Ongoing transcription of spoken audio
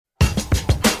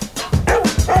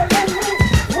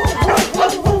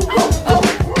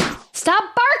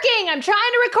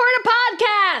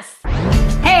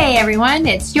everyone,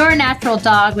 it's Your Natural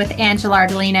Dog with Angela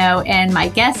Ardolino, and my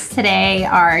guests today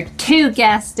are two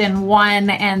guests in one,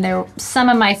 and they're some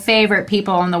of my favorite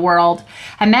people in the world.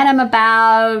 I met them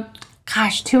about,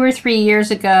 2 or 3 years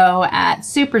ago at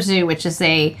Super Zoo, which is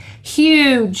a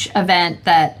huge event,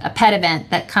 a pet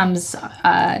event that comes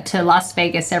to Las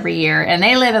Vegas every year. And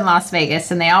they live in Las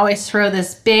Vegas, and they always throw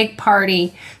this big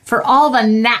party for all the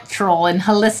natural and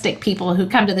holistic people who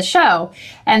come to the show.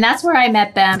 And that's where I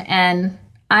met them. And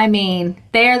I mean,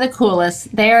 they're the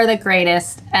coolest. They're the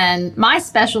greatest. And my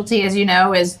specialty, as you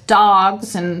know, is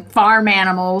dogs and farm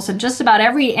animals and just about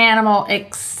every animal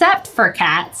except for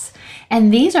cats.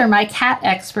 And these are my cat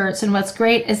experts. And what's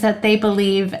great is that they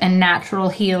believe in natural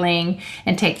healing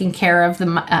and taking care of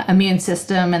the immune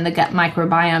system and the gut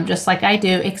microbiome, just like I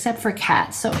do, except for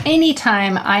cats. So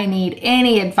anytime I need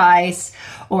any advice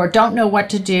or don't know what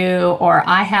to do, or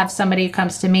I have somebody who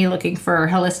comes to me looking for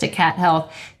holistic cat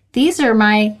health, these are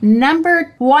my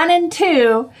number 1 and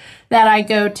 2 that I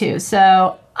go to.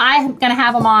 So I'm going to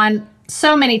have them on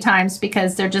so many times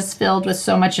because they're just filled with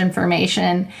so much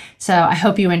information. So I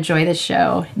hope you enjoy the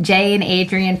show. Jay and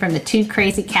Adrian from the Two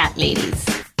Crazy Cat Ladies.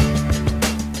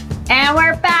 And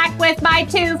we're back with my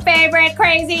two favorite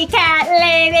crazy cat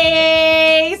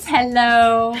ladies.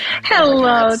 Hello.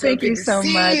 Hello. Thank you so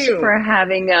much for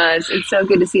having us. It's so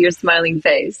good to see your smiling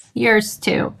face. Yours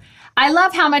too. I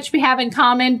love how much we have in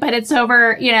common, but it's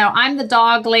over, I'm the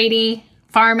dog lady.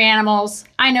 Farm animals.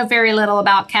 I know very little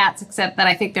about cats except that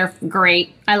I think they're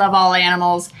great. I love all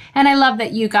animals. And I love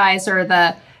that you guys are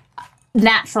the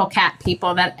natural cat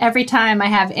people, that every time I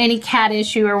have any cat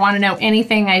issue or want to know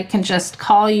anything, I can just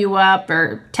call you up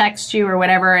or text you or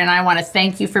whatever. And I want to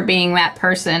thank you for being that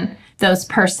person, those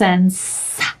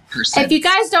persons. If you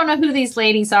guys don't know who these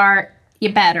ladies are,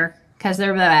 you better, because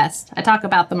they're the best. I talk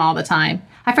about them all the time.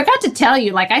 I forgot to tell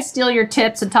you, I steal your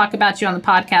tips and talk about you on the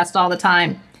podcast all the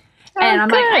time. And I'm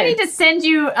good. I need to send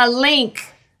you a link.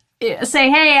 Say,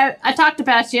 hey, I talked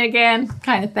about you again,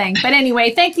 kind of thing. But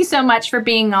anyway, thank you so much for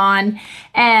being on.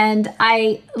 And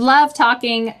I love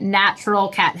talking natural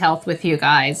cat health with you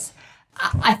guys.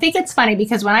 I think it's funny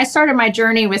because when I started my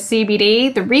journey with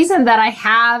CBD, the reason that I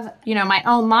have, my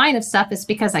own line of stuff is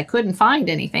because I couldn't find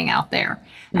anything out there.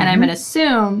 Mm-hmm. And I'm going to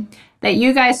assume that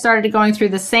you guys started going through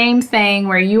the same thing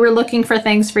where you were looking for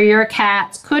things for your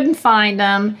cats, couldn't find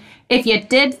them. If you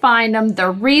did find them, the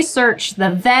research,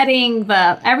 the vetting,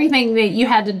 everything that you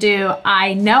had to do,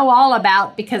 I know all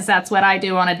about because that's what I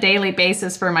do on a daily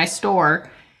basis for my store.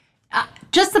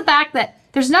 Just the fact that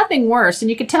there's nothing worse,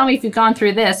 and you can tell me if you've gone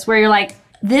through this, where you're like,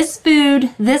 this food,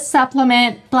 this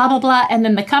supplement, blah, blah, blah, and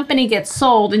then the company gets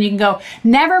sold, and you can go,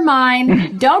 never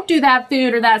mind, don't do that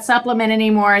food or that supplement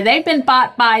anymore. They've been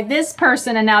bought by this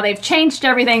person, and now they've changed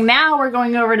everything. Now we're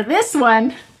going over to this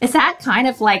one. Is that kind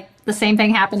of like the same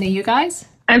thing happened to you guys?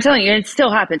 I'm telling you, it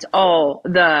still happens all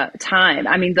the time.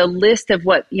 I mean, the list of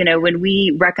what, when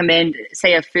we recommend,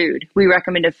 say, we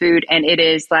recommend a food and it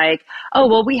is like, oh,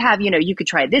 well, we have, you could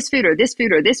try this food or this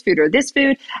food or this food or this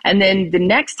food. And then the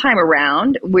next time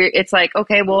around, it's like,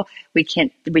 okay, well, we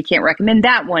can't recommend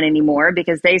that one anymore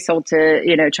because they sold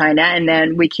to, China. And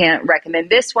then we can't recommend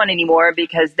this one anymore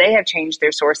because they have changed their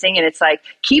sourcing. And it's like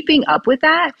keeping up with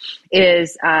that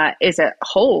is a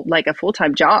whole, like a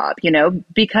full-time job,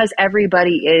 because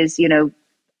everybody is,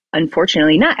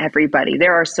 unfortunately not everybody.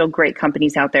 There are still great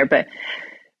companies out there, but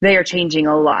they are changing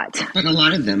a lot. But a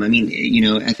lot of them, I mean,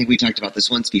 I think we talked about this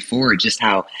once before, just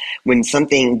how when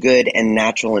something good and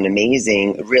natural and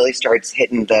amazing really starts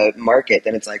hitting the market,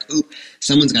 then it's like, ooh,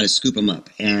 someone's got to scoop them up.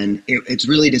 And it's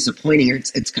really disappointing.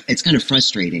 It's kind of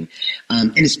frustrating.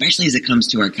 And especially as it comes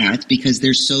to our cats, because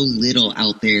there's so little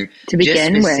out there to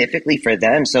begin just specifically for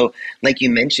them. So like you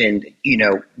mentioned,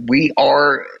 we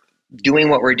are doing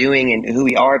what we're doing and who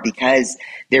we are because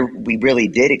we really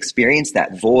did experience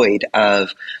that void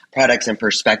of products and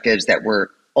perspectives that were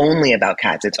only about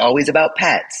cats. It's always about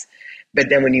pets. But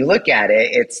then when you look at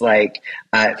it, it's like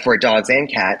for dogs and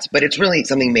cats, but it's really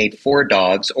something made for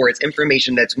dogs, or it's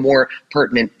information that's more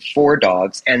pertinent for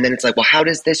dogs. And then it's like, well, how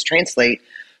does this translate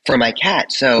for my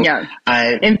cat? So yeah.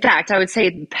 In fact, I would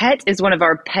say pet is one of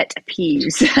our pet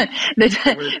peeves.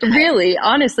 Really,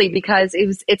 honestly, because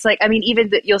it's like, I mean,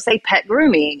 even you'll say pet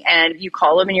grooming and you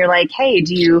call them and you're like, hey,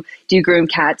 do you groom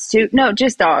cats too? No,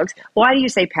 just dogs. Why do you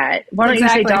say pet? Why don't you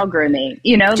say dog grooming?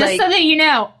 Just so that you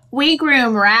know, we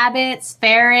groom rabbits,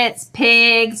 ferrets,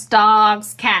 pigs,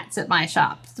 dogs, cats at my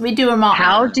shop. We do them all.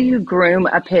 How do you groom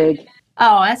a pig?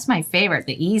 Oh, that's my favorite,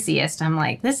 the easiest. I'm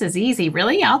like, this is easy.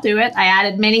 Really? I'll do it. I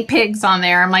added mini pigs on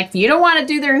there. I'm like, if you don't want to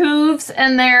do their hooves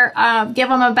and their give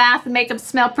them a bath and make them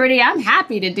smell pretty, I'm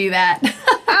happy to do that.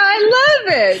 I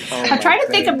love it. Oh, I'm trying to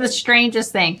think of the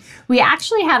strangest thing. We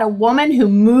actually had a woman who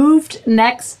moved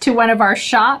next to one of our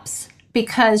shops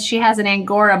because she has an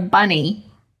Angora bunny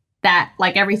that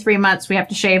like every 3 months we have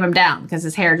to shave him down because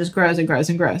his hair just grows and grows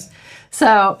and grows.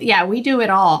 So yeah, we do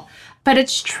it all. But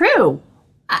it's true.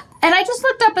 And I just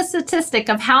looked up a statistic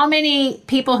of how many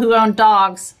people who own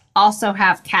dogs also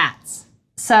have cats.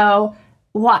 So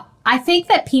what I think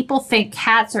that people think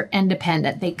cats are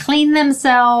independent. They clean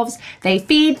themselves, they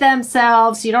feed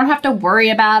themselves. You don't have to worry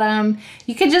about them.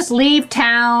 You can just leave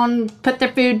town, put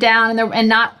their food down, and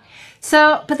not.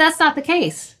 So, but that's not the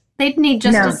case. They need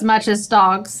just as much as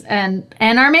dogs and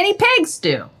our mini pigs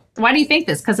do. Why do you think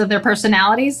this? Because of their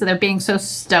personalities? So they're being so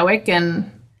stoic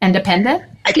and independent?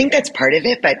 I think that's part of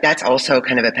it, but that's also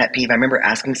kind of a pet peeve. I remember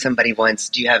asking somebody once,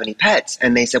 do you have any pets?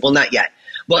 And they said, well, not yet.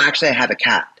 Well, actually, I have a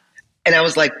cat. And I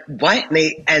was like, what?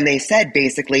 And they said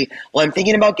basically, well, I'm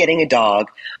thinking about getting a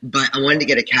dog, but I wanted to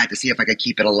get a cat to see if I could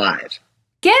keep it alive.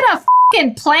 Get a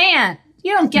fucking plant.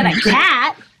 You don't get a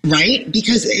cat. Right?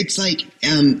 Because it's like,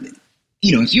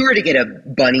 if you were to get a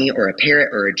bunny or a parrot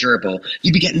or a gerbil,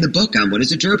 you'd be getting the book on what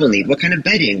does a gerbil need? What kind of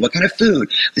bedding? What kind of food?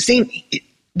 The same...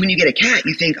 When you get a cat,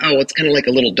 you think, oh, it's kind of like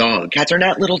a little dog. Cats are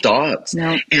not little dogs.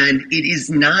 No. And it is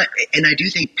not, and I do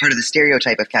think part of the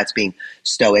stereotype of cats being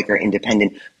stoic or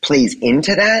independent plays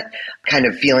into that, kind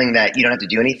of feeling that you don't have to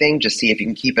do anything, just see if you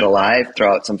can keep it alive,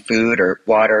 throw out some food or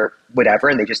water, whatever,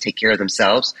 and they just take care of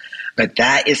themselves. But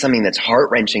that is something that's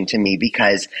heart-wrenching to me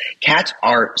because cats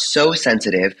are so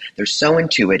sensitive. They're so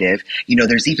intuitive.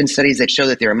 There's even studies that show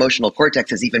that their emotional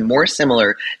cortex is even more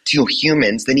similar to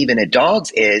humans than even a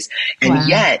dog's is. And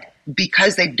yet,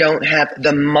 because they don't have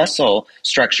the muscle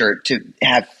structure to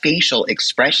have facial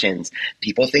expressions,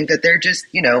 people think that they're just,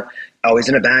 always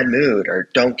in a bad mood or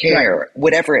don't care, or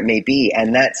whatever it may be.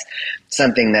 And that's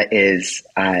something that is...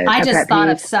 I just thought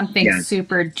of something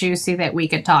super juicy that we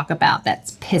could talk about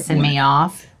that's pissing me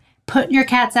off. Putting your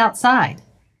cats outside.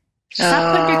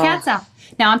 Stop putting your cats out.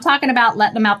 Now, I'm talking about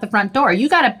letting them out the front door. You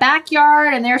got a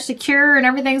backyard and they're secure and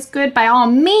everything's good. By all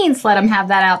means, let them have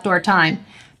that outdoor time.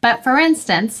 But for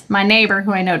instance, my neighbor,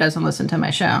 who I know doesn't listen to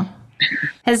my show,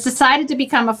 has decided to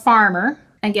become a farmer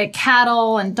and get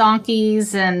cattle and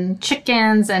donkeys and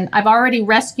chickens. And I've already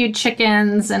rescued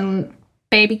chickens and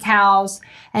baby cows.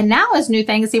 And now his new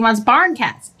thing is he wants barn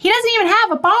cats. He doesn't even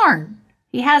have a barn.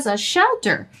 He has a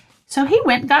shelter. So he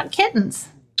went and got kittens.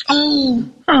 Oh.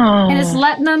 And is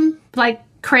letting them,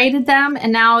 created them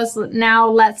and now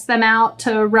lets them out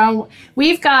to roam.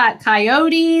 We've got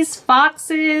coyotes,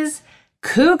 foxes,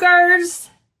 cougars.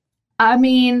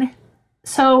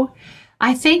 So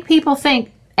I think people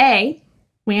think,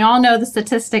 we all know the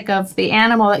statistic of the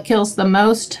animal that kills the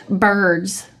most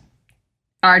birds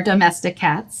are domestic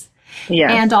cats.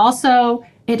 Yeah. And also,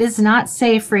 it is not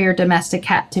safe for your domestic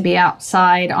cat to be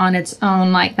outside on its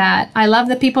own like that. I love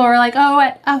that people are like,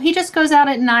 he just goes out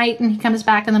at night and he comes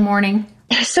back in the morning.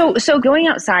 So going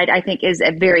outside, I think, is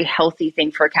a very healthy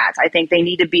thing for cats. I think they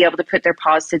need to be able to put their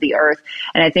paws to the earth.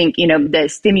 And I think, the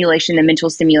stimulation, the mental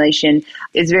stimulation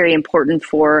is very important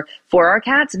for our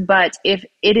cats. But if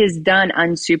it is done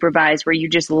unsupervised, where you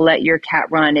just let your cat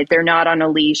run, if they're not on a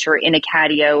leash or in a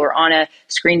catio or on a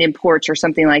screened-in porch or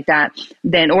something like that,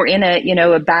 then, or in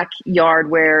a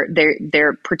backyard where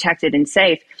they're protected and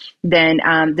safe, then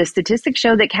the statistics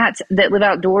show that cats that live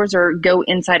outdoors or go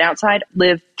inside outside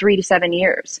live 3 to 7 years.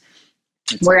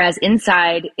 Whereas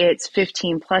inside it's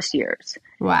 15 plus years.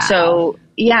 Wow. So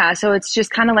it's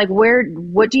just kind of like,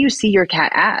 what do you see your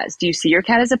cat as? Do you see your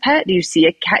cat as a pet? Do you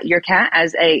see your cat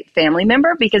as a family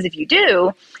member? Because if you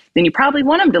do, then you probably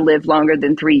want them to live longer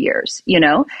than 3 years,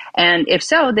 And if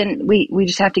so, then we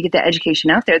just have to get the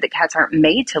education out there that cats aren't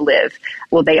made to live.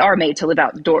 Well, they are made to live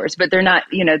outdoors, but they're not,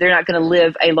 they're not going to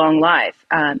live a long life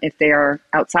if they are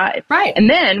outside. Right. And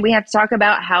then we have to talk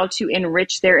about how to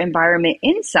enrich their environment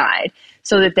inside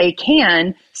so that they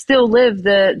can still live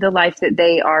the life that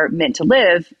they are meant to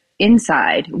live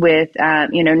inside with,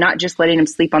 not just letting them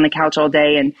sleep on the couch all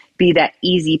day and be that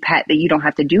easy pet that you don't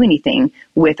have to do anything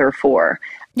with or for.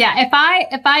 Yeah, if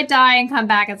I die and come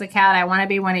back as a cat, I want to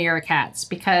be one of your cats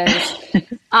because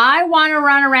I want to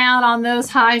run around on those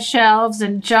high shelves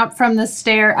and jump from the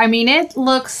stair. It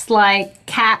looks like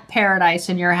cat paradise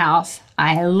in your house.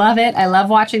 I love it. I love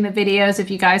watching the videos.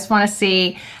 If you guys want to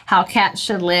see how cats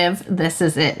should live, this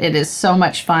is it. It is so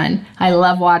much fun. I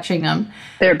love watching them.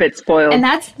 They're a bit spoiled. And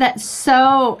that's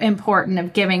so important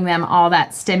of giving them all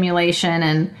that stimulation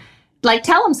and like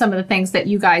tell them some of the things that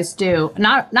you guys do.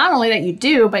 Not only that you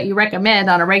do, but you recommend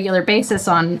on a regular basis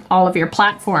on all of your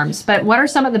platforms. But what are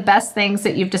some of the best things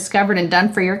that you've discovered and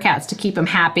done for your cats to keep them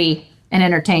happy and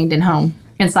entertained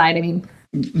inside? I mean,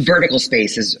 vertical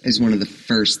space is one of the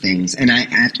first things. And I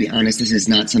have to be honest, this is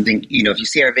not something, if you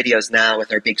see our videos now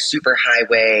with our big super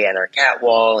highway and our cat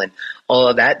wall and all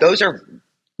of that, those are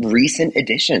recent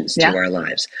additions to our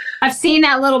lives. I've seen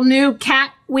that little new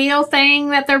cat wheel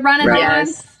thing that they're running on.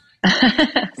 Yes.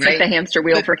 It's like the hamster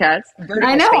wheel for cats.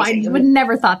 I know. I would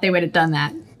never thought they would have done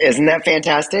that. Isn't that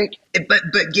fantastic? But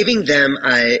giving them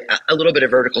a little bit of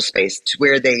vertical space to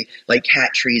where they, like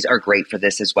cat trees are great for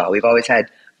this as well. We've always had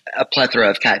a plethora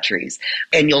of cat trees.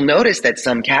 And you'll notice that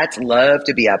some cats love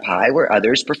to be up high where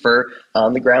others prefer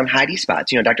on the ground hidey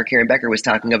spots. Dr. Karen Becker was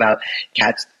talking about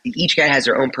cats. Each cat has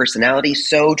their own personality.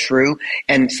 So true.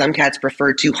 And some cats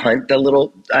prefer to hunt the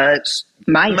little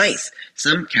mice.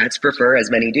 Some cats prefer,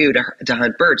 as many do, to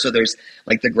hunt birds. So there's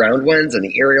like the ground ones and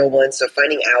the aerial ones. So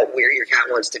finding out where your cat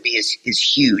wants to be is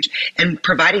huge. And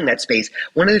providing that space.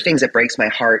 One of the things that breaks my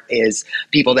heart is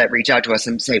people that reach out to us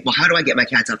and say, well, how do I get my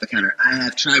cats off the counter? I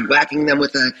have tried whacking them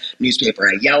with a newspaper.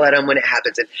 I yell at them when it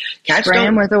happens. And cats spray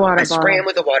them with a water bottle. Spray them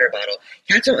with a water bottle.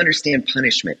 Cats don't understand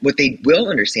punishment. What they will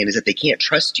understand is that they can't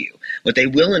trust you. What they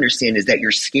will understand is that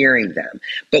you're scaring them.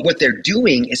 But what they're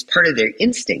doing is part of their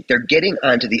instinct. They're getting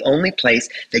onto the only place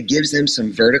that gives them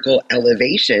some vertical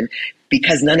elevation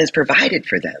because none is provided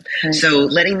for them. Right. So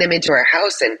letting them into our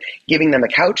house and giving them a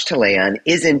couch to lay on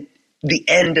isn't the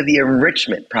end of the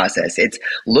enrichment process. It's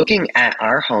looking at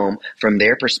our home from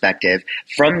their perspective,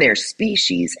 from their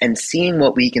species, and seeing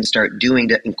what we can start doing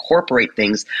to incorporate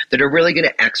things that are really going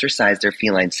to exercise their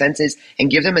feline senses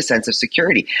and give them a sense of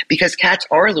security. Because cats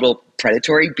are little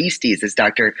predatory beasties, as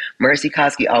Dr. Marcy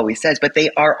Koski always says, but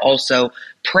they are also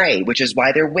prey, which is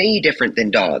why they're way different than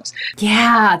dogs.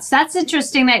 Yeah, that's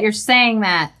interesting that you're saying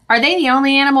that. Are they the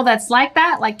only animal that's like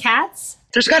that, like cats?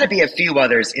 There's got to be a few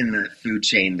others in the food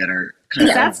chain that are kind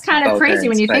of that's kind of crazy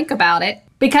when you think about it.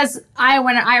 Because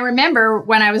I remember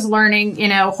when I was learning,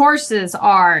 horses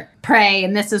are prey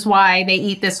and this is why they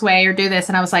eat this way or do this.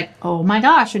 And I was like, oh my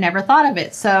gosh, I never thought of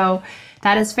it. So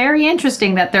that is very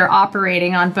interesting that they're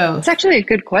operating on both. It's actually a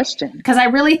good question. Because I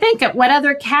really think of what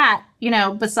other cat,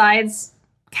 besides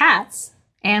cats,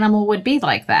 animal would be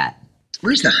like that.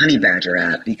 Where's the honey badger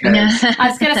at? Because I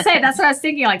was going to say, that's what I was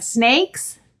thinking, like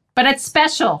snakes. But it's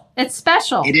special. It's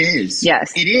special. It is.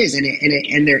 Yes. It is.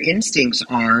 And their instincts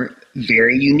are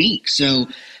very unique. So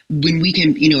when we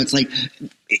can, it's like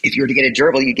if you were to get a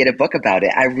gerbil, you get a book about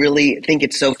it. I really think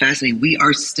it's so fascinating. We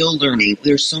are still learning.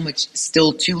 There's so much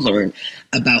still to learn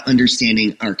about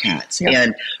understanding our cats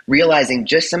and realizing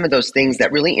just some of those things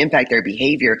that really impact their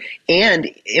behavior and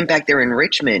impact their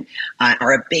enrichment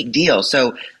are a big deal.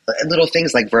 So little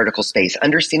things like vertical space,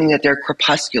 understanding that they're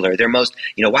crepuscular. They're most,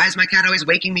 why is my cat always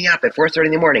waking me up at 4:30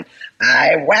 in the morning?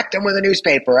 I whacked him with a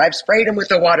newspaper. I've sprayed him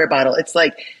with a water bottle. It's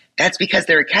like, that's because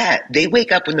they're a cat. They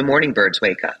wake up when the morning birds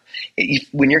wake up.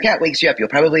 When your cat wakes you up, you'll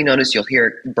probably notice you'll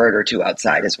hear a bird or two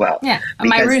outside as well. Yeah,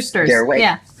 my roosters. They're awake.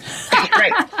 Yeah.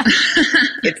 Right.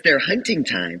 It's their hunting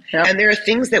time. Yep. And there are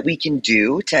things that we can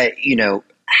do to,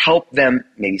 help them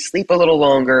maybe sleep a little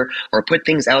longer or put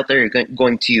things out there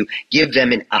going to give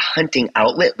them a hunting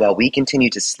outlet while we continue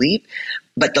to sleep.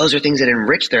 But those are things that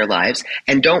enrich their lives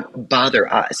and don't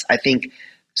bother us. I think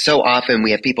so often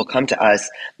we have people come to us,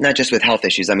 not just with health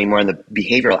issues, more on the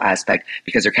behavioral aspect,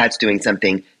 because their cat's doing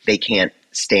something they can't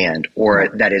stand or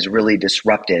that is really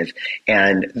disruptive.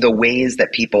 And the ways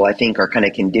that people, I think, are kind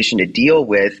of conditioned to deal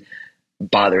with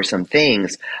bothersome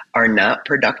things are not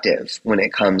productive when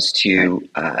it comes to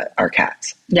our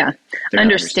cats. Yeah.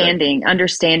 Understanding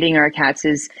our cats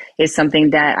is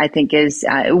something that I think is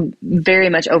very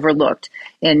much overlooked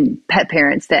in pet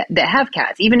parents that have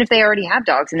cats, even if they already have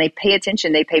dogs and they pay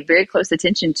attention, they pay very close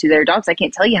attention to their dogs. I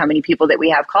can't tell you how many people that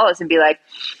we have call us and be like,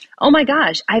 oh my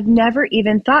gosh, I've never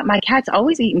even thought my cat's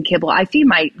always eaten kibble. I feed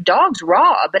my dogs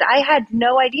raw, but I had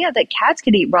no idea that cats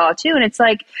could eat raw too. And it's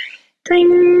like,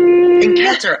 ding. And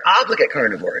cats are obligate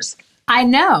carnivores. I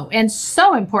know. And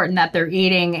so important that they're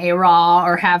eating a raw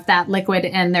or have that liquid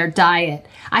in their diet.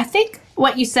 I think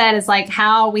what you said is like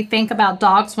how we think about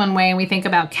dogs one way and we think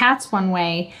about cats one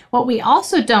way. What we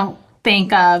also don't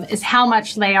think of is how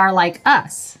much they are like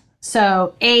us.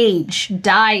 So age,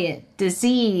 diet,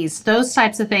 disease, those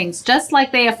types of things, just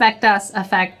like they affect us,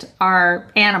 affect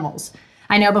our animals.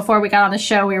 I know before we got on the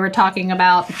show, we were talking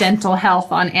about dental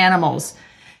health on animals.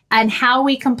 And how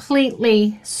we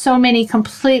so many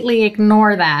completely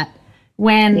ignore that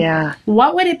when,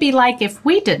 what would it be like if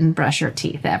we didn't brush our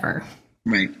teeth ever?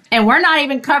 Right. And we're not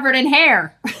even covered in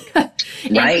hair and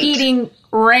eating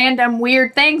random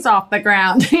weird things off the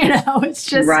ground. It's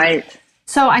just right.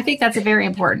 So I think that's very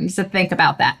important to think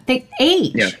about that. Think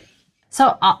age. Yeah.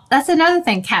 So that's another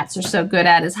thing cats are so good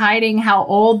at is hiding how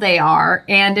old they are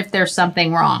and if there's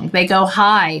something wrong. They go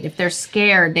hide. If they're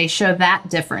scared, they show that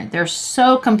different. They're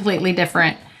so completely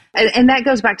different. And that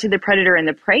goes back to the predator and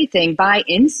the prey thing. By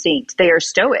instinct, they are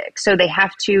stoic. So they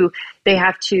have to,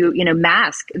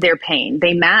 mask their pain.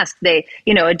 They mask, a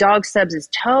dog stubs his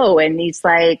toe and he's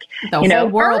like, the whole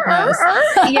world knows.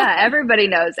 Yeah, everybody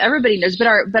knows. Everybody knows. But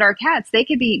our cats, they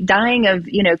could be dying of,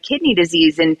 kidney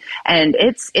disease and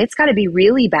it's got to be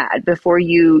really bad before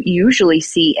you usually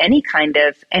see any kind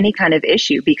of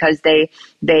issue because they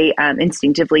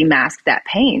instinctively mask that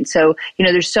pain. So,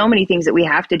 there's so many things that we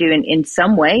have to do in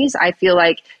some ways. I feel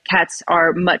like cats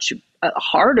are much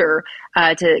harder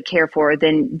to care for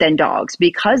than dogs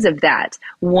because of that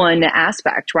one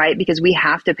aspect, right? Because we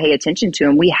have to pay attention to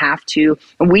them. We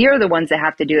are the ones that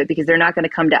have to do it because they're not going to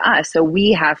come to us. So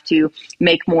we have to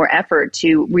make more effort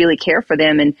to really care for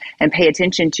them and pay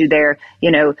attention to their,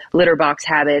 litter box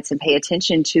habits and pay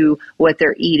attention to what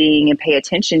they're eating and pay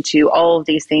attention to all of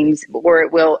these things, or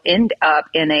it will end up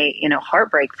in a,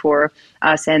 heartbreak for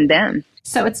us and them.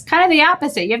 So it's kind of the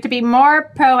opposite. You have to be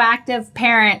more proactive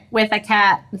parent with a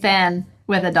cat than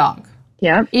with a dog.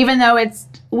 Yeah. Even though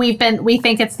we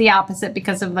think it's the opposite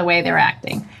because of the way they're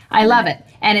acting. I love it.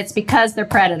 And it's because they're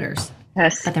predators.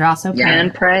 Yes. But they're also prey.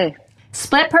 And prey.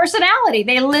 Split personality.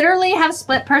 They literally have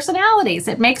split personalities.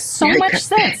 It makes so much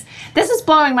sense. This is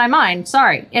blowing my mind.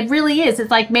 Sorry. It really is.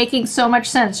 It's like making so much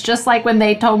sense. Just like when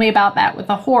they told me about that with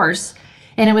the horse.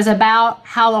 And it was about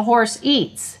how the horse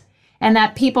eats. And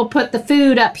that people put the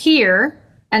food up here,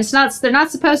 and they're not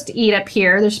supposed to eat up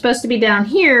here. They're supposed to be down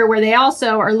here where they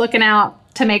also are looking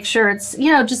out to make sure it's,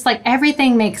 just like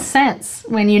everything makes sense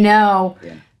when you know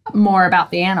more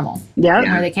about the animal and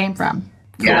where they came from.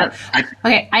 Cool. Yeah.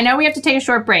 Okay, I know we have to take a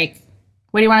short break.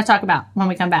 What do you want to talk about when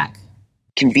we come back?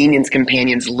 Convenience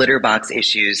companions, litter box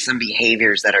issues, some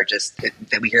behaviors that are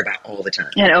that we hear about all the time.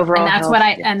 And overall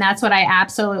and that's what I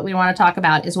absolutely want to talk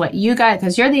about is what you guys,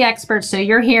 because you're the experts, so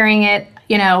you're hearing it.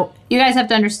 You guys have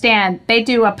to understand, they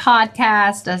do a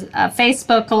podcast, a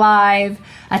Facebook Live,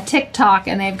 a TikTok,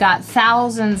 and they've got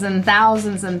thousands and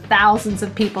thousands and thousands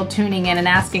of people tuning in and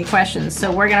asking questions.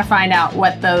 So we're going to find out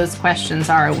what those questions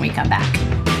are when we come back.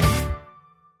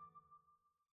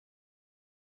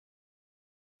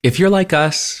 If you're like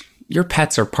us, your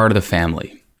pets are part of the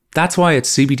family. That's why at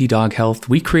CBD Dog Health,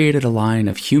 we created a line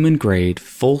of human-grade,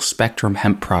 full-spectrum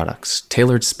hemp products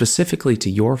tailored specifically to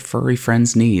your furry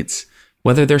friend's needs.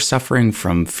 Whether they're suffering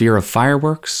from fear of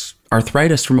fireworks,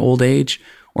 arthritis from old age,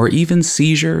 or even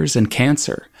seizures and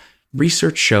cancer,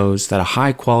 research shows that a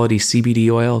high-quality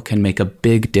CBD oil can make a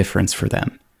big difference for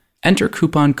them. Enter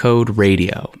coupon code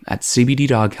RADIO at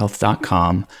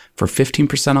cbddoghealth.com for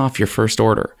 15% off your first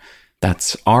order.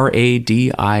 That's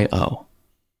RADIO.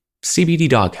 CBD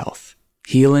Dog Health.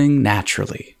 Healing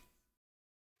naturally.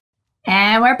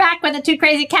 And we're back with the two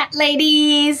crazy cat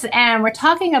ladies. And we're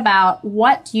talking about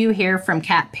what you hear from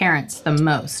cat parents the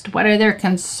most. What are their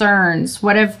concerns?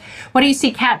 What do you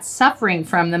see cats suffering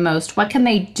from the most? What can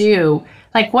they do?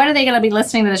 Like, what are they going to be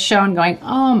listening to the show and going,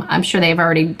 oh, I'm sure they've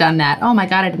already done that. Oh my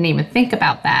God, I didn't even think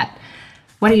about that.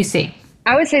 What do you see?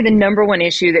 I would say the number one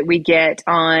issue that we get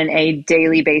on a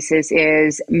daily basis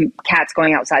is cats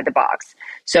going outside the box.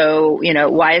 So,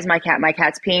 why is my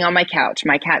cat's peeing on my couch.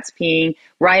 My cat's peeing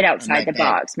right outside the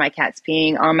box. My cat's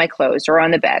peeing on my clothes or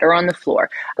on the bed or on the floor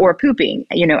or pooping,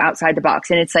 outside the box.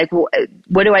 And it's like, well,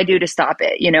 what do I do to stop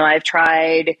it? I've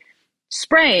tried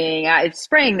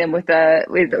spraying them with a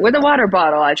water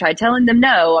bottle. I tried telling them,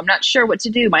 no, I'm not sure what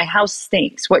to do. My house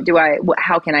stinks.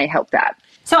 How can I help that?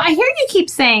 So I hear you keep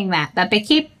saying that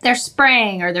they're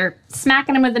spraying or they're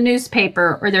smacking them with a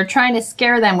newspaper or they're trying to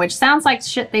scare them, which sounds like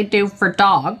shit they do for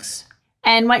dogs.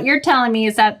 And what you're telling me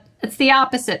is that it's the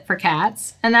opposite for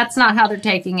cats. And that's not how they're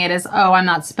taking it as, oh, I'm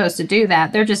not supposed to do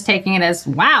that. They're just taking it as,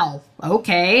 wow,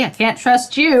 okay, I can't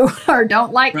trust you or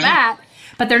don't like that.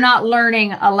 But they're not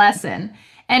learning a lesson.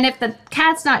 And if the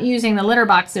cat's not using the litter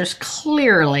box, there's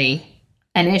clearly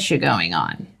an issue going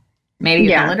on. Maybe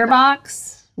the litter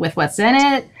box with what's in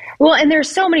it. Well, and there's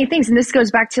so many things, and this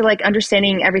goes back to like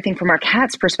understanding everything from our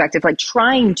cat's perspective, like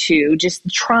trying to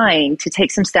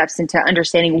take some steps into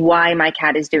understanding why my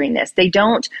cat is doing this. They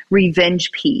don't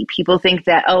revenge pee. People think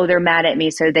that, oh, they're mad at me,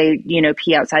 so they,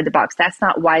 pee outside the box. That's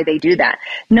not why they do that.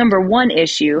 Number one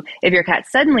issue, if your cat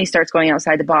suddenly starts going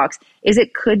outside the box, is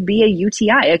it could be a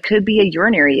UTI. It could be a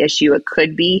urinary issue. It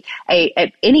could be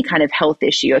any kind of health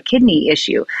issue, a kidney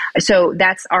issue. So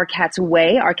that's our cat's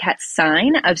way, our cat's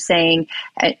sign of saying,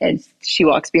 and she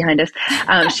walks behind us.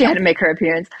 She had to make her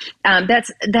appearance.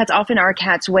 That's often our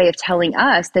cat's way of telling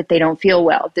us that they don't feel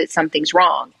well, that something's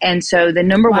wrong. And so the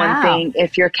number one thing,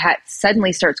 if your cat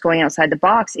suddenly starts going outside the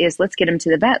box, is let's get him to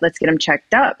the vet. Let's get him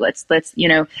checked up. Let's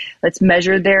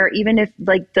measure their, even if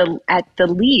at the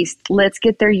least, let's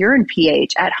get their urine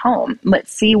pH at home.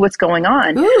 Let's see what's going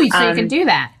on. Ooh, so you can do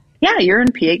that. Yeah,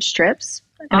 urine pH strips.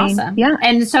 Awesome. Yeah.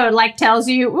 And so it tells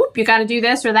you, you got to do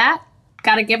this or that.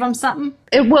 Got to give them something?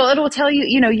 It'll tell you,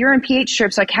 urine pH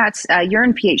strips, a cat's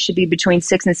urine pH should be between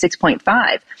 6 and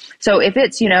 6.5. So if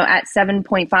it's, at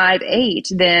 7.5,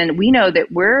 8, then we know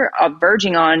that we're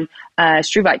verging on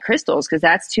struvite crystals, because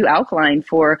that's too alkaline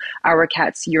for our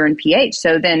cat's urine pH.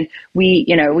 So then we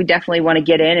definitely want to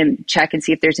get in and check and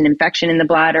see if there's an infection in the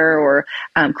bladder or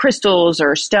crystals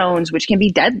or stones, which can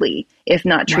be deadly if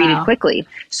not treated quickly.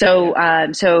 So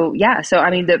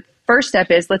the first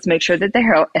step is let's make sure that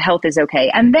their health is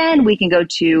okay. And then we can go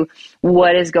to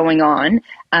what is going on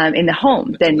in the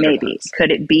home. Then maybe could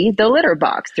it be the litter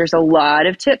box? There's a lot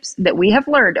of tips that we have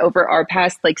learned over our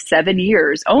past 7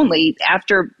 years, only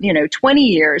after 20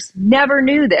 years. Never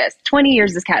knew this. 20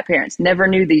 years as cat parents, never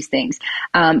knew these things.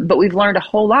 But we've learned a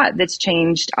whole lot that's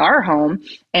changed our home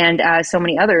and so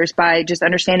many others by just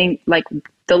understanding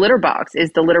the litter box.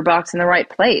 Is the litter box in the right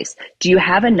place? Do you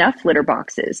have enough litter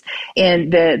boxes?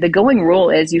 And the going rule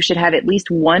is you should have at least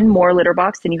one more litter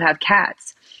box than you have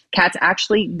cats. Cats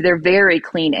actually, they're very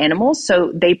clean animals, so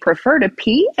they prefer to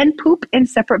pee and poop in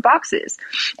separate boxes.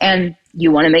 And you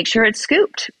want to make sure it's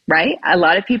scooped, right? A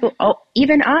lot of people,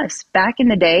 even us, back in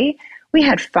the day, we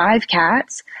had 5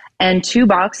 cats and 2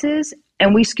 boxes,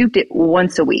 and we scooped it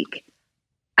once a week.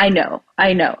 I know.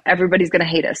 Everybody's going to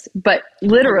hate us, but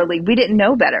literally, we didn't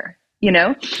know better,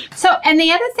 So, and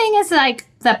the other thing is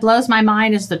that blows my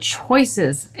mind is the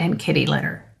choices in kitty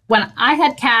litter. When I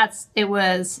had cats,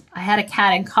 I had a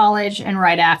cat in college and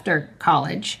right after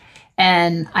college.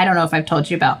 And I don't know if I've told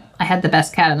you I had the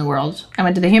best cat in the world. I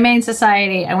went to the Humane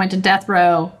Society. I went to death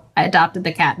row. I adopted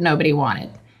the cat nobody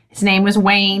wanted. His name was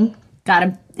Wayne.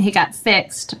 He got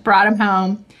fixed, brought him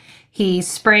home. He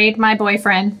sprayed my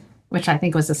boyfriend, which I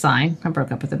think was a sign. I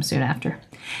broke up with him soon after.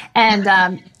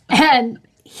 And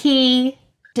he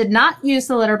did not use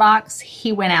the litter box.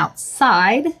 He went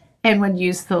outside and would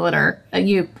use the litter,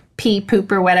 pee,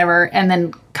 poop, or whatever, and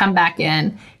then come back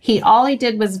in. All he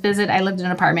did was visit. I lived in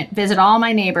an apartment, visit all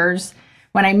my neighbors.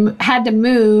 When I had to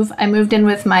move, I moved in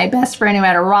with my best friend who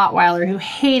had a Rottweiler who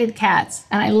hated cats.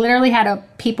 And I literally had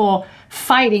people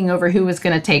fighting over who was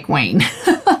going to take Wayne.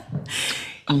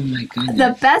 Oh my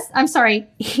goodness.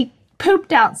 He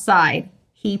pooped outside.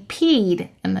 He peed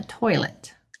in the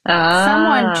toilet.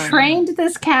 Someone trained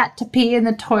this cat to pee in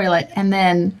the toilet and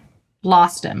then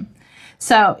lost him.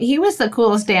 So he was the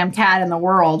coolest damn cat in the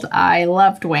world. I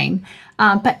loved Wayne.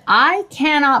 But I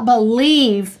cannot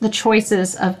believe the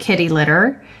choices of kitty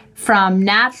litter, from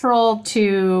natural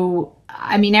to,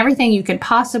 everything you could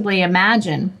possibly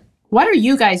imagine. What are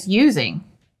you guys using?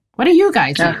 What do you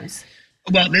guys use?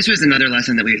 Well, this was another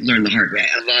lesson that we learned the hard way.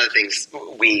 A lot of things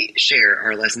we share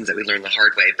are lessons that we learned the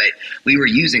hard way, but we were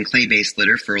using clay-based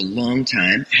litter for a long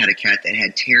time. Had a cat that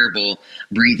had terrible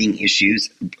breathing issues,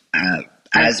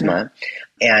 asthma,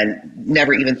 and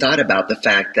never even thought about the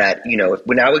fact that,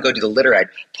 when I would go to the litter, I'd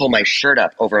pull my shirt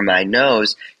up over my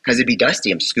nose because it'd be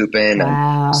dusty. I'm scooping,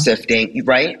 I'm sifting,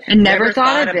 right? And never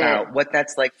thought about what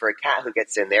that's like for a cat who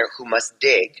gets in there, who must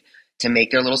dig to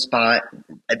make their little spot,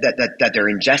 that they're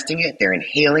ingesting it, they're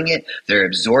inhaling it, they're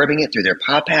absorbing it through their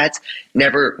paw pads.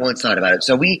 Never once thought about it.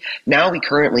 So we've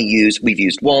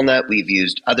used walnut, we've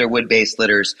used other wood-based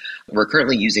litters. We're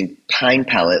currently using pine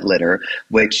pellet litter,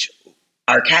 which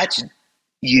our cats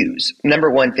use. Number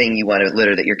one thing, you want a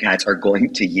litter that your cats are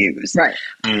going to use. Right.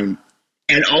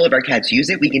 And all of our cats use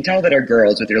it. We can tell that our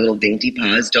girls with their little dainty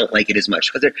paws don't like it as much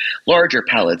because they're larger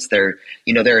pellets. There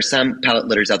are some pellet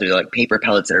litters out there like paper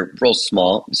pellets that are real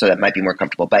small, so that might be more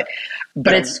comfortable. But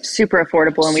it's super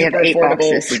affordable, and we have 8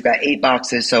 boxes. We've got 8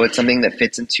 boxes, so it's something that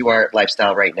fits into our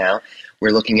lifestyle right now.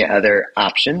 We're looking at other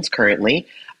options currently.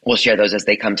 we'll share those as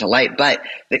they come to light. But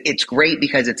it's great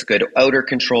because it's good odor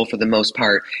control for the most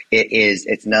part.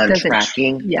 It's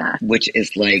non-tracking, which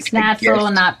is like it's natural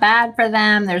and not bad for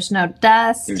them. There's no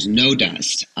dust. There's no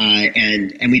dust.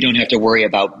 And we don't have to worry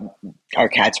about our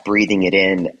cats breathing it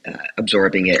in,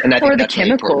 absorbing it. And I think or the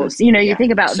chemicals. Really you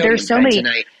think about there's so many.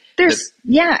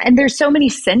 And there's so many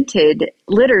scented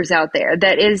litters out there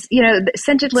that is,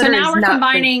 scented litter. So now we're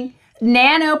combining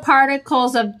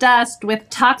nanoparticles of dust with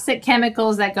toxic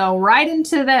chemicals that go right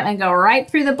into them and go right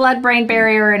through the blood-brain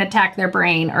barrier and attack their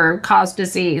brain or cause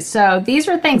disease. So these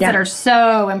are things that are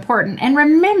so important. And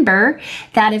remember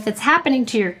that if it's happening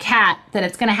to your cat, that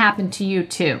it's going to happen to you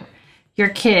too. Your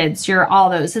kids, all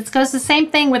those. It goes the same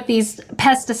thing with these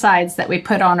pesticides that we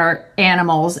put on our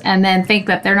animals and then think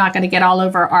that they're not going to get all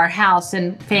over our house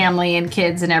and family and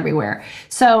kids and everywhere.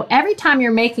 So every time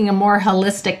you're making a more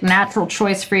holistic, natural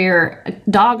choice for your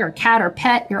dog or cat or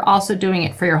pet, you're also doing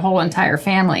it for your whole entire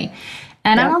family.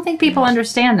 And I don't think people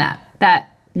understand that,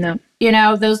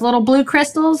 those little blue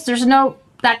crystals,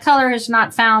 that color is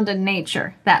not found in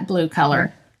nature, that blue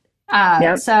color.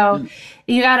 So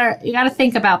you gotta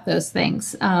think about those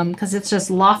things because it's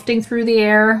just lofting through the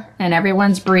air and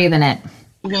everyone's breathing it.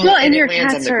 Well, and your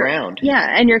cats are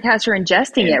and your cats are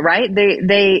ingesting it, right?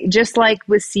 They just like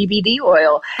with CBD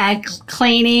oil, and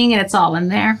cleaning, and it's all in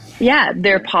there. Yeah,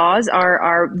 their paws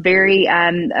are very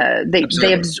they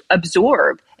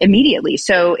absorb immediately.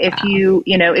 So if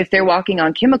if they're walking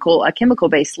on a chemical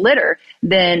based litter,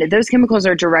 then those chemicals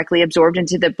are directly absorbed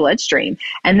into the bloodstream,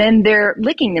 and then they're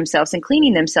licking themselves and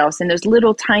cleaning themselves. And those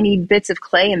little tiny bits of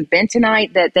clay and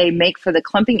bentonite that they make for the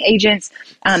clumping agents,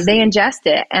 they ingest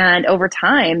it, and over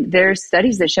time, there's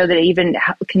studies that show that it even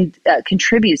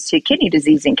contributes to kidney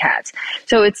disease in cats.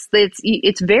 So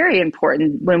it's very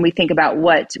important when we think about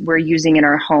what we're using in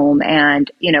our home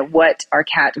and what our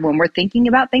cat, when we're thinking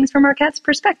about things from our cat's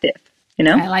perspective.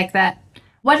 I like that.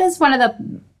 What is one of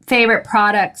the favorite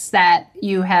products that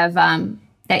you have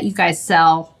that you guys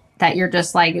sell that you're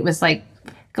just like, it was like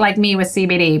me with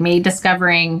CBD, me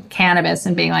discovering cannabis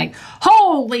and being like,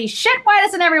 holy shit, why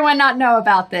doesn't everyone not know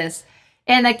about this?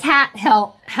 In the cat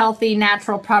healthy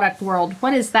natural product world,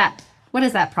 what is that? What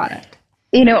is that product?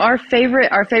 Our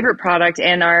favorite product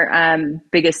and our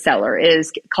biggest seller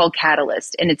is called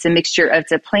Catalyst, and it's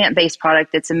a plant-based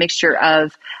product that's a mixture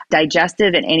of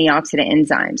digestive and antioxidant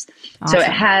enzymes. Awesome.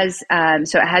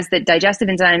 So it has the digestive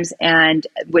enzymes and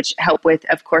which help with,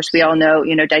 of course, we all know,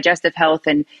 digestive health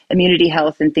and immunity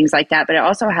health and things like that. But it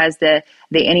also has the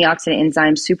antioxidant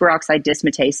enzyme superoxide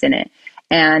dismutase in it,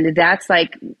 and that's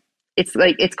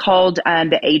it's called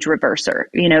the age reverser.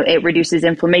 It reduces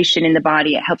inflammation in the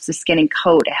body. It helps the skin and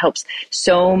coat. It helps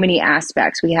so many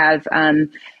aspects. We have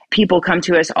people come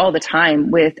to us all the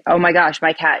time with, oh my gosh,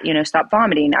 my cat, stopped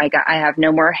vomiting. I have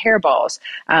no more hairballs.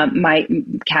 My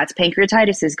cat's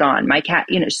pancreatitis is gone. My cat,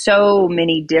 so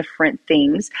many different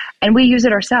things. And we use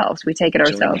it ourselves. We take it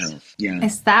ourselves. Yeah.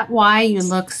 Is that why you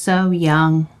look so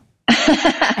young?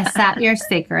 Is that your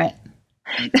secret?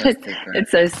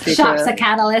 It's so secret. Shops a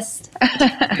Catalyst.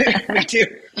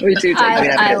 We do.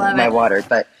 I love my it. Water,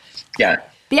 but yeah.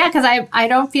 Yeah, because I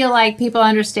don't feel like people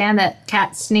understand that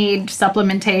cats need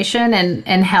supplementation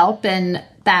and help, and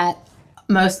that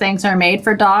most things are made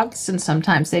for dogs, and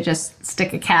sometimes they just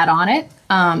stick a cat on it.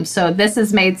 So this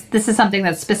is something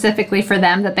that's specifically for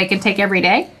them that they can take every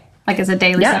day, like as a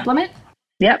daily supplement.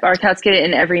 Yep, our cats get it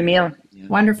in every meal. Yeah.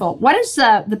 Wonderful. What is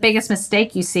the biggest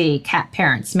mistake you see cat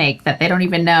parents make that they don't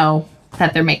even know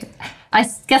that they're making? I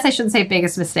guess I shouldn't say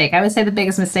biggest mistake. I would say the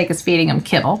biggest mistake is feeding them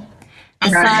kibble.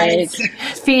 Besides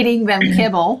feeding them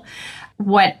kibble,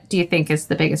 what do you think is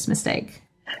the biggest mistake?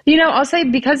 I'll say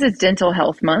because it's Dental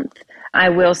Health Month, I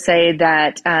will say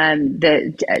that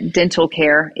the dental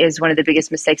care is one of the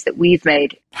biggest mistakes that we've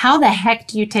made. How the heck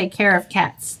do you take care of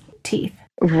cats' teeth?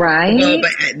 Right. Well,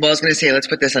 I was going to say, let's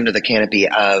put this under the canopy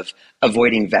of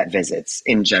avoiding vet visits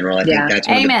in general. I think that's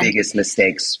one of the biggest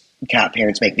mistakes cat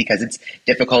parents make because it's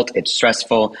difficult, it's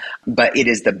stressful, but it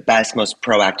is the best, most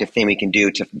proactive thing we can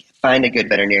do to find a good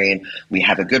veterinarian we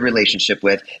have a good relationship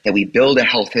with, that we build a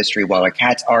health history while our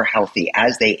cats are healthy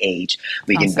as they age.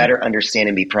 We can better understand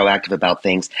and be proactive about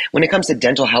things. When it comes to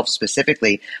dental health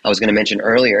specifically, I was going to mention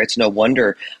earlier, it's no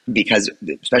wonder because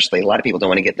especially a lot of people don't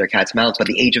want to get their cats mounts, but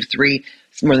at the age of 3,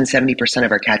 more than 70%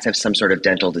 of our cats have some sort of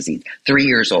dental disease, 3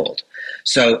 years old.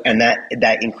 So, and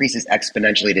that increases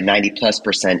exponentially to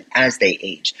 90+% as they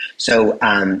age. So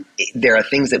there are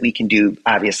things that we can do,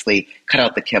 obviously, cut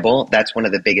out the kibble. That's one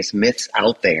of the biggest myths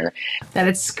out there. That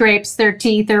it scrapes their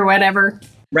teeth or whatever.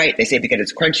 Right. They say because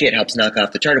it's crunchy, it helps knock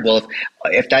off the tartar. Well,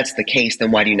 if that's the case,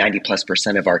 then why do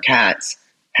 90+% of our cats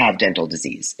have dental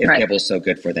disease if Right. kibble's so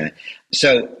good for that.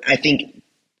 So I think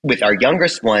with our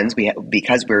youngest ones,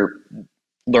 because we're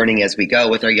learning as we go,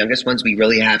 with our youngest ones, we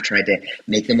really have tried to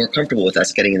make them more comfortable with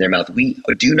us getting in their mouth.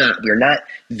 We're not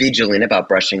vigilant about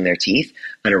brushing their teeth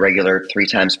on a regular 3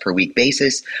 times per week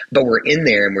basis, but we're in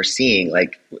there and we're seeing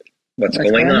like what's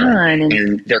going on,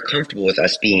 and they're comfortable with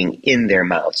us being in their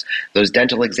mouths. Those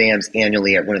dental exams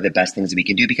annually are one of the best things that we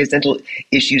can do, because dental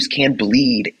issues can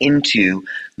bleed into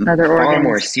Other far organs.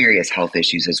 more serious health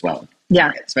issues as well.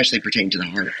 Yeah. Especially pertaining to the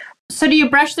heart. So do you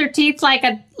brush their teeth like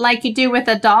you do with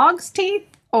a dog's teeth,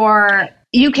 or?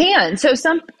 You can. So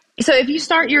if you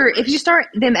start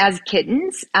them as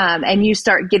kittens, and you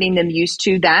start getting them used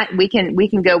to that, we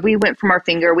went from our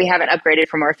finger. We haven't upgraded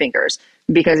from our fingers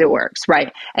because it works,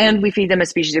 right? And we feed them a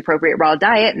species appropriate raw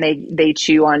diet, and they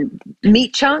chew on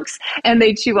meat chunks and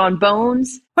they chew on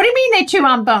bones. What do you mean they chew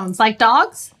on bones, like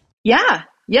dogs? Yeah.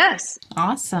 Yes.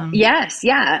 Awesome. Yes.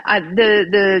 Yeah.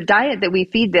 The diet that we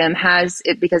feed them has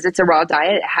it, because it's a raw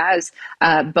diet. It has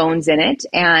bones in it,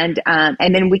 and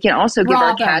then we can also give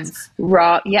our cats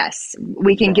raw. Yes,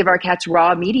 we can give our cats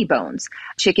raw meaty bones,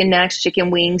 chicken necks,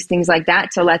 chicken wings, things like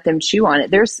that, to let them chew on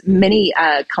it. There's many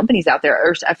companies out there,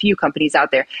 or a few companies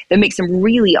out there, that make some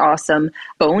really awesome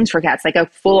bones for cats, like a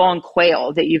full-on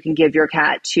quail that you can give your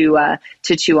cat to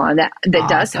chew on. That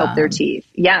does help their teeth.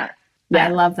 Yeah. I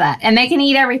love that. And they can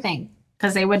eat everything,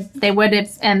 because they would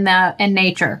in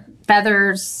nature.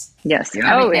 Feathers. Yes.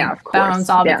 Yeah. Oh yeah, of course. Bones,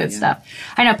 all the good stuff.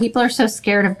 I know people are so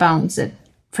scared of bones. It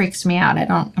freaks me out.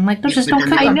 I'm like, just don't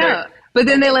cut I them. know. But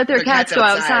then they let their Their cats cats go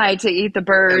outside outside to eat the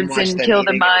birds watch and them kill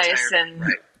the eating and mice tired. and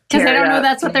Right. Because they tear don't it know up.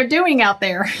 that's what they're doing out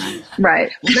there. Right.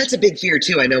 Well, that's a big fear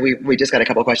too. I know we just got a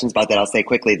couple of questions about that. I'll say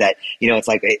quickly that, it's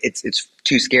like it's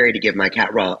too scary to give my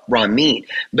cat raw meat,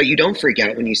 but you don't freak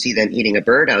out when you see them eating a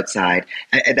bird outside.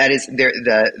 That is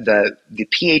the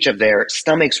pH of their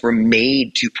stomachs were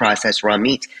made to process raw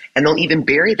meat, and they'll even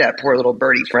bury that poor little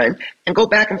birdie friend and go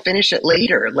back and finish it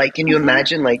later. Like, can you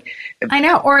imagine? Like, I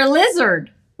know, or a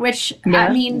lizard, which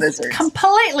I mean, lizards.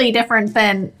 completely different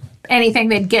than anything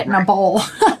they'd get in a bowl.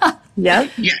 Yep.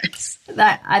 yes.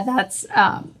 That's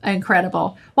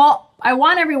incredible. Well, I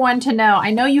want everyone to know,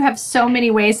 I know you have so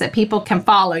many ways that people can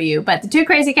follow you, but the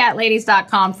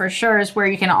twocrazycatladies.com for sure is where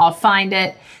you can all find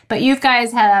it. But you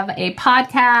guys have a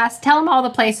podcast. Tell them all the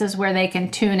places where they can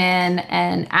tune in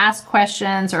and ask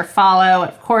questions or follow.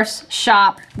 Of course,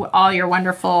 shop all your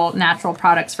wonderful natural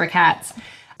products for cats.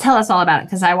 Tell us all about it,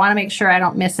 because I want to make sure I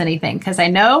don't miss anything, because I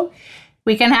know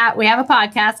we have a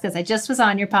podcast, because I just was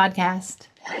on your podcast.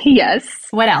 Yes.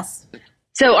 What else?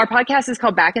 So our podcast is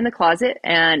called Back in the Closet,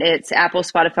 and it's Apple,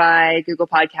 Spotify, Google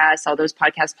Podcasts, all those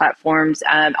podcast platforms.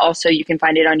 Also, you can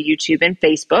find it on YouTube and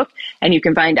Facebook, and you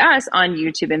can find us on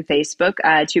YouTube and Facebook,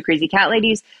 Two Crazy Cat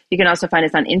Ladies. You can also find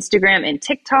us on Instagram and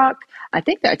TikTok. I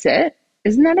think that's it.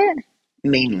 Isn't that it?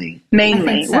 Mainly.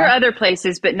 Mainly. so. We're other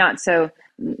places, but not so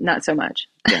much.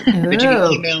 Yeah. But you Ooh.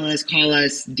 can email us, call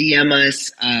us, DM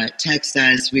us, text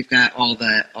us. We've got all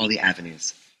the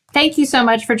avenues. Thank you so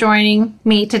much for joining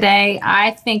me today.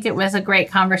 I think it was a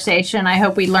great conversation. I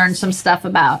hope we learned some stuff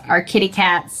about our kitty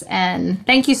cats. And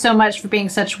thank you so much for being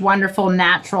such wonderful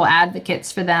natural advocates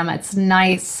for them. It's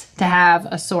nice to have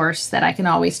a source that I can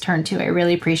always turn to. I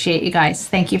really appreciate you guys.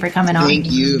 Thank you for coming on. Thank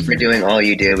you for doing all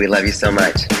you do. We love you so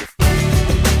much.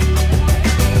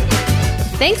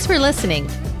 Thanks for listening.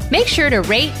 Make sure to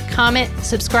rate, comment,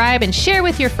 subscribe, and share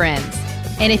with your friends.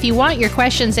 And if you want your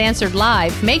questions answered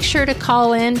live, make sure to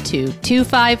call in to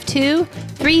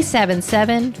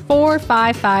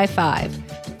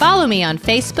 252-377-4555. Follow me on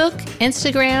Facebook,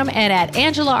 Instagram, and at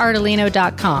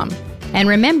angelaardolino.com. And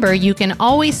remember, you can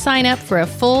always sign up for a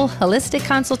full holistic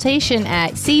consultation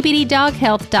at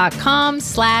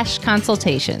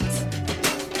cbddoghealth.com/consultations.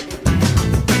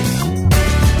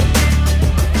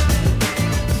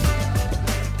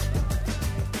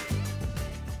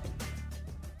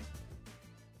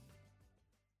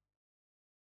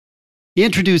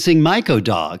 Introducing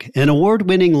MycoDog, an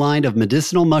award-winning line of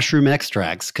medicinal mushroom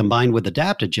extracts combined with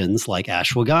adaptogens like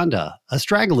ashwagandha,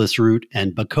 astragalus root,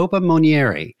 and Bacopa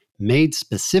monnieri, made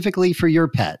specifically for your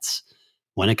pets.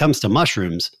 When it comes to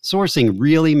mushrooms, sourcing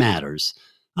really matters.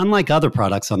 Unlike other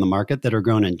products on the market that are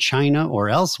grown in China or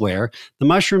elsewhere, the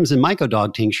mushrooms in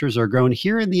MycoDog tinctures are grown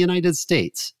here in the United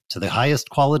States to the highest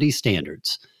quality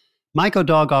standards.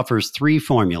 MycoDog offers 3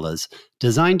 formulas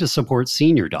designed to support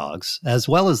senior dogs, as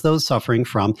well as those suffering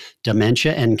from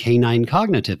dementia and canine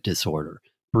cognitive disorder,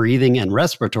 breathing and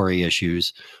respiratory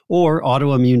issues, or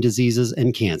autoimmune diseases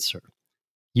and cancer.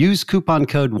 Use coupon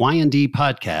code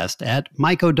YNDPodcast at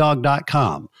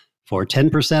mycodog.com for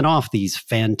 10% off these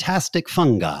fantastic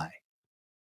fungi.